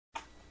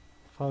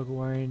fuck,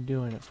 why ain't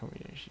doing it for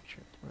me?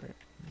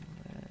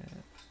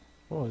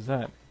 What was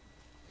that?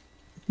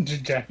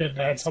 Just jacket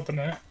that had something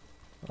in it.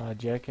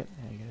 Jacket?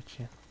 I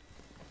gotcha.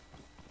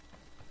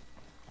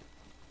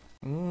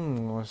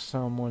 Well,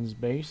 someone's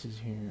base is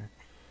here.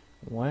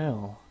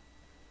 Well.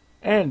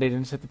 And they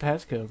didn't set the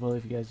passcode. Well,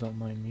 if you guys don't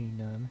mind me,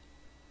 none.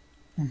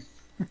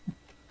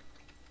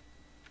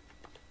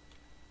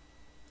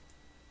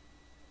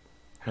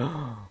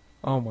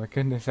 Oh my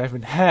goodness, I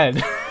haven't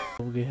had.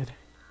 So good.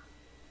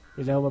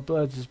 You know, my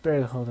blood's just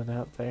barely holding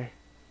out there.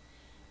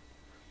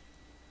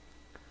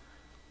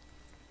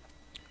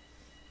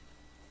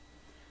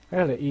 I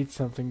gotta eat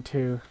something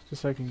too,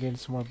 just so I can gain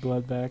some more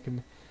blood back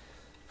and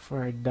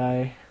before I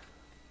die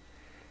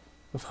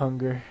of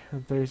hunger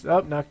and thirst. Oh,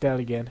 knocked out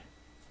again.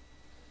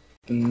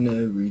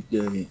 Every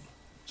day,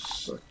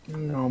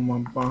 sucking on my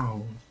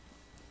bones.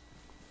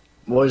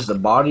 Boys, the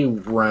body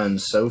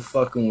runs so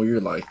fucking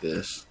weird like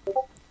this.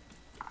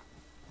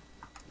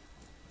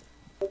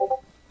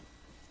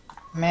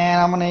 Man,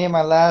 I'm gonna eat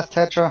my last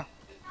Tetra.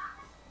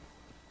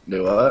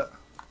 Do what?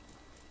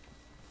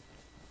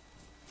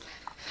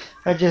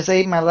 I just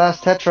ate my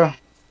last Tetra.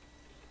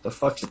 The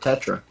fuck's a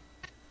Tetra?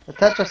 The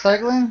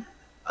tetracycline?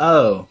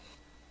 Oh.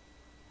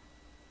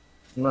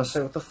 I'm gonna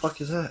say, what the fuck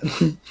is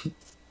that?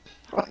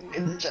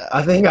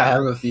 I think I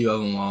have a few of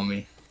them on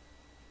me.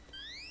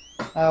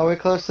 We're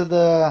close to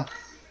the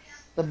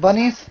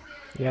bunnies.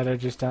 Yeah, they're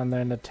just down there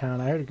in the town.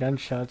 I heard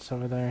gunshots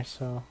over there,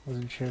 so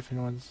wasn't sure if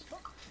anyone's.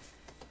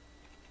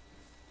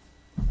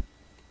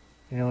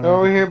 They're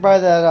over here by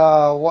that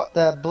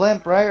that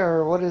blimp, right?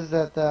 Or what is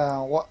that?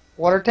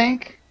 Water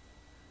tank?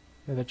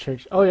 Yeah, the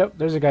church. Oh, yep.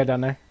 There's a guy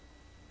down there.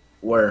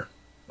 Where?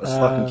 Let's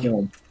fucking kill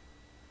him.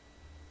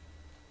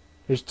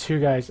 There's two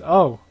guys.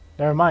 Oh,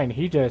 never mind.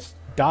 He just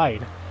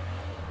died.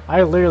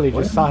 I literally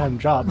just saw him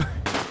drop. What?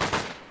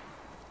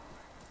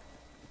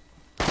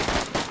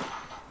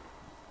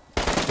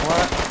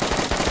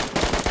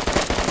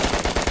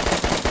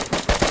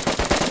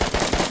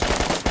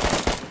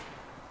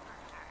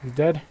 He's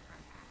dead?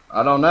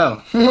 I don't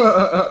know.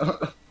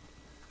 I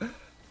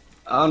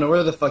don't know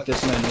where the fuck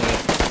this man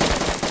went.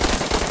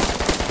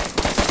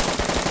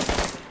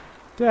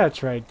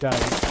 That's right,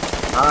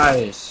 Dayz.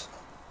 Nice.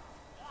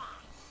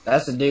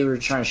 That's the dude we were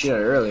trying to shoot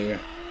at earlier.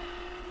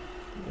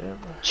 Yeah.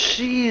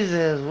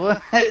 Jesus,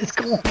 what is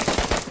going on?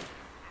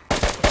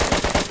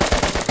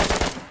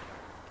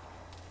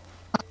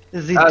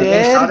 Is he They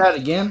dead? shot at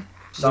again?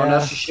 Someone Yeah.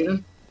 else is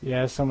shooting?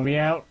 Yeah, someone me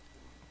out.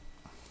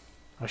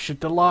 I'll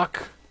shoot the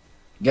lock.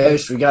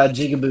 Ghost, we got a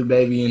Jigaboo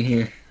baby in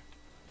here.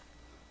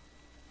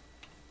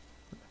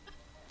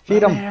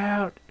 Feed Let me him.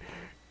 out.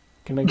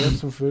 Can I get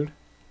some food?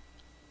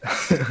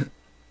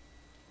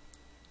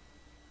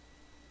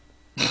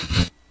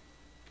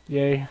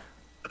 Yay.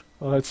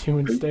 Well, that's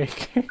human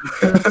steak.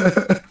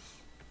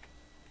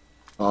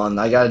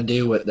 I gotta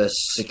do what the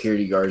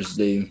security guards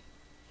do.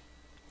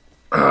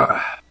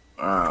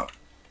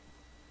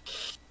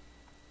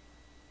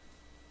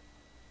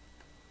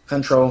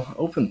 Control,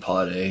 open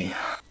pod A.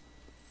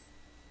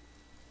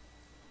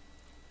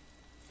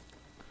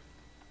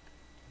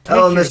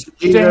 Hello, Take Mr.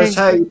 your Jesus,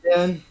 dang- how you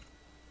doing?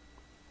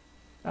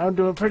 I'm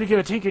doing pretty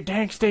good. Take your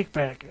dang steak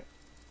back.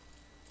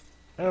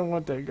 I don't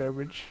want that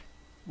garbage.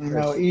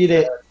 No, eat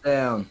it.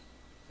 Down.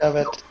 Of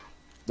it.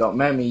 Don't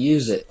make me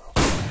use it.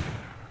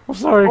 I'm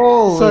sorry.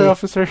 Holy. Sorry,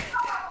 officer.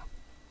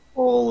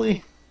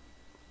 Holy.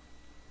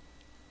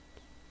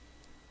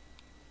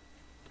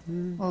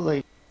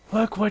 Holy.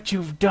 Look what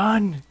you've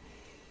done.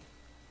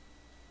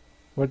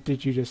 What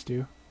did you just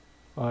do?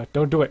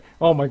 Don't do it.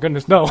 Oh my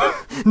goodness, no.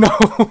 No.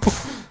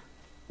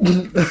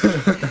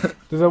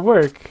 Does it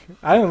work?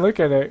 I didn't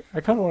look at it.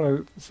 I kind of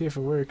want to see if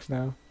it works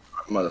now.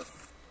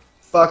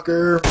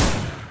 Motherfucker.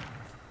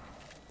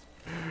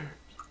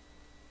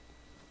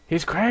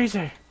 He's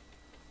crazy.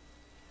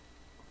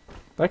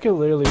 That could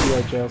literally be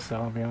our jail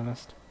cell, I'll be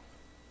honest.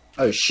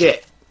 Oh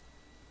shit.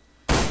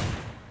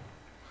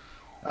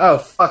 Oh,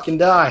 fucking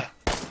die.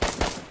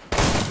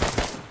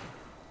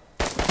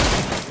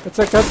 It's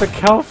like that's a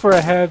cow for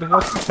a head.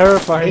 That's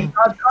terrifying.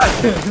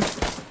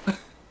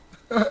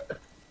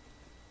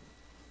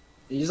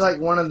 He's like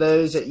one of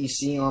those that you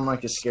see on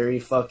like a scary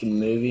fucking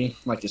movie,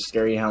 like a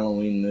scary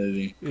Halloween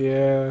movie.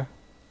 Yeah.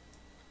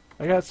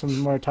 I got some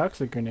more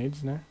toxic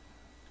grenades now.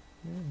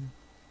 Yeah.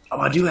 Oh,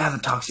 I do have a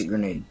toxic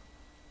grenade.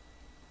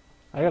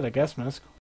 I got a gas mask.